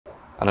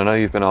And I know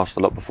you've been asked a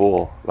lot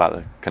before about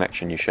the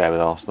connection you share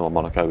with Arsenal and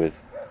Monaco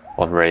with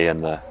Henry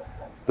and the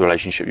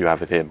relationship you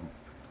have with him.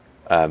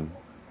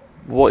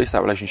 What is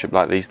that relationship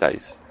like these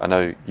days? I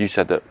know you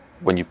said that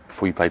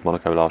before you played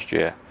Monaco last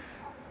year,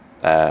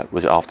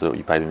 was it after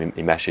you played him,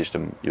 he messaged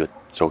and you were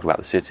talking about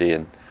the city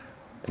and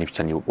he was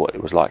telling you what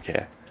it was like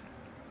here.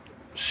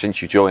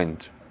 Since you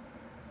joined,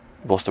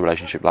 what's the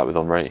relationship like with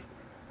Henry?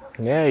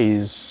 Yeah,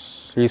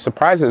 he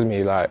surprises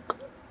me. Like,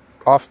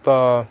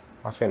 after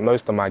I think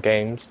most of my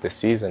games this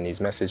season, he's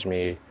messaged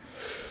me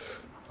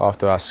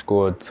after I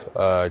scored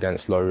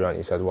against Lorient.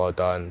 He said, well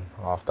done.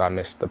 After I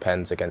missed the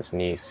pens against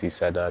Nice, he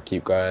said,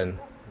 keep going.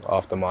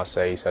 After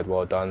Marseille, he said,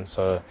 well done.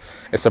 So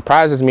it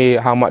surprises me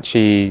how much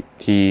he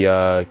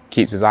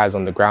keeps his eyes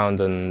on the ground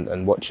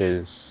and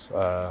watches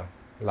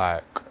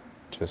like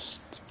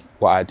just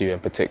what I do in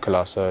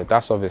particular. So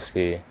that's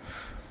obviously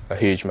a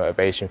huge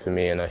motivation for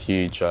me and a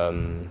huge...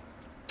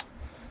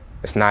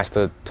 it's nice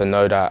to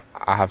know that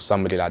I have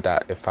somebody like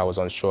that. If I was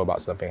unsure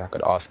about something, I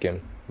could ask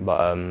him. But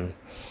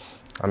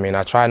I mean,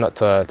 I try not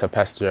to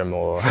pester him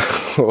or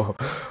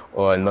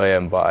annoy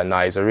him. But no,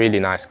 he's a really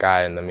nice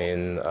guy, and I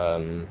mean,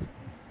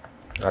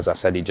 as I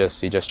said, he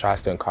just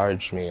tries to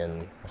encourage me,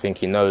 and I think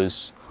he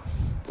knows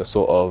the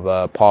sort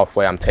of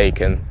pathway I'm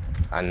taking,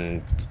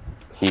 and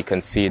he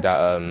can see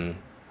that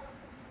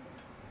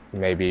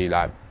maybe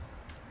like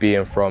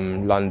being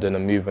from London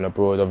and moving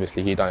abroad,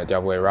 obviously he done it the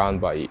other way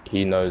around, but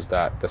he knows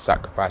that the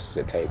sacrifices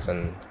it takes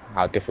and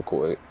how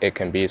difficult it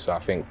can be. So I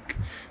think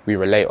we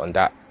relate on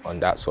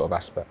that sort of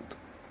aspect.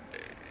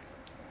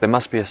 There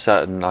must be a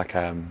certain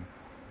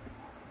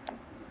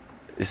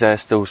is there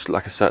still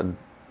like a certain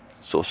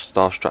sort of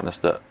starstruckness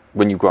that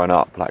when you've grown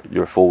up, like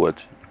you're a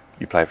forward,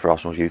 you play for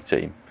Arsenal's youth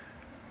team.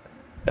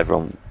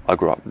 I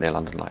grew up near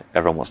London, like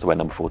everyone wants to wear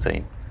number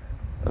 14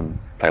 and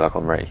play like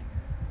Henry.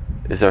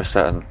 Is there a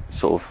certain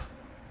sort of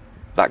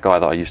that guy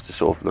that I used to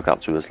sort of look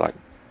up to as like,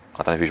 I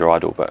don't know if he's your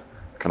idol, but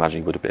I can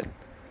imagine he would have been.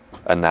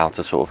 And now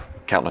to sort of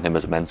count on him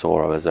as a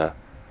mentor or as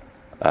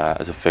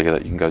a figure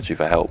that you can go to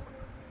for help,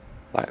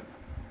 like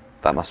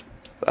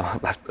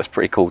that's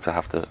pretty cool to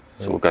have to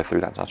sort of go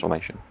through that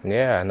transformation.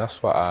 Yeah, and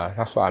that's what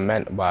I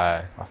meant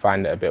by I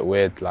find it a bit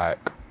weird.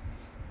 Like,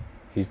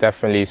 he's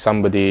definitely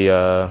somebody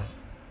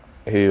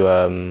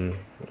who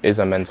is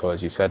a mentor,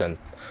 as you said, and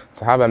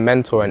to have a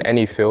mentor in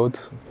any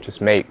field just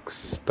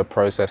makes the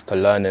process to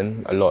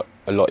learning a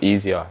lot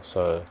easier.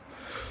 So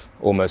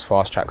almost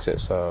fast tracks it.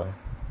 So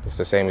it's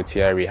the same with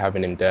Thierry,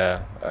 having him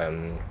there.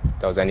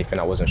 There was anything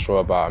I wasn't sure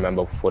about. I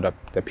remember before the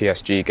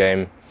PSG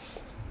game,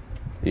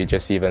 he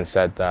just even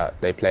said that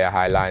they play a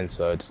high line,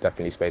 so there's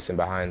definitely spacing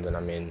behind. And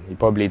I mean, he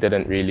probably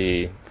didn't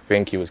really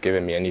think he was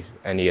giving me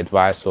any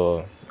advice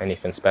or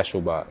anything special,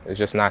 but it's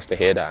just nice to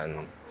hear that.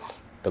 And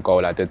the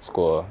goal I did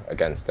score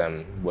against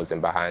them was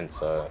in behind,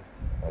 so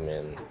I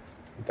mean,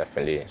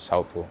 definitely it's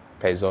helpful,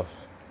 pays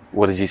off.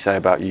 What did he say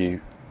about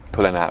you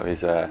pulling out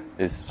his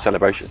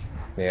celebration?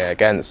 Yeah,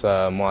 against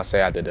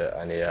Marseille I did it,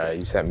 and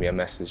he sent me a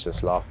message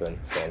just laughing,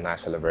 saying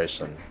nice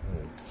celebration.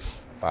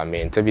 But I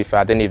mean, to be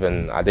fair, I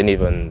didn't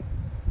even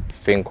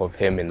think of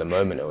him in the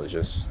moment. It was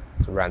just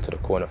ran to the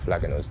corner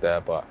flag and it was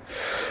there. But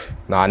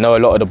no, I know a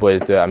lot of the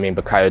boys do it. I mean,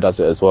 Bukayo does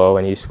it as well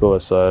when he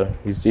scores, so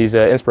he's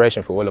an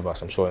inspiration for all of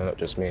us, I'm sure, not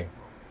just me.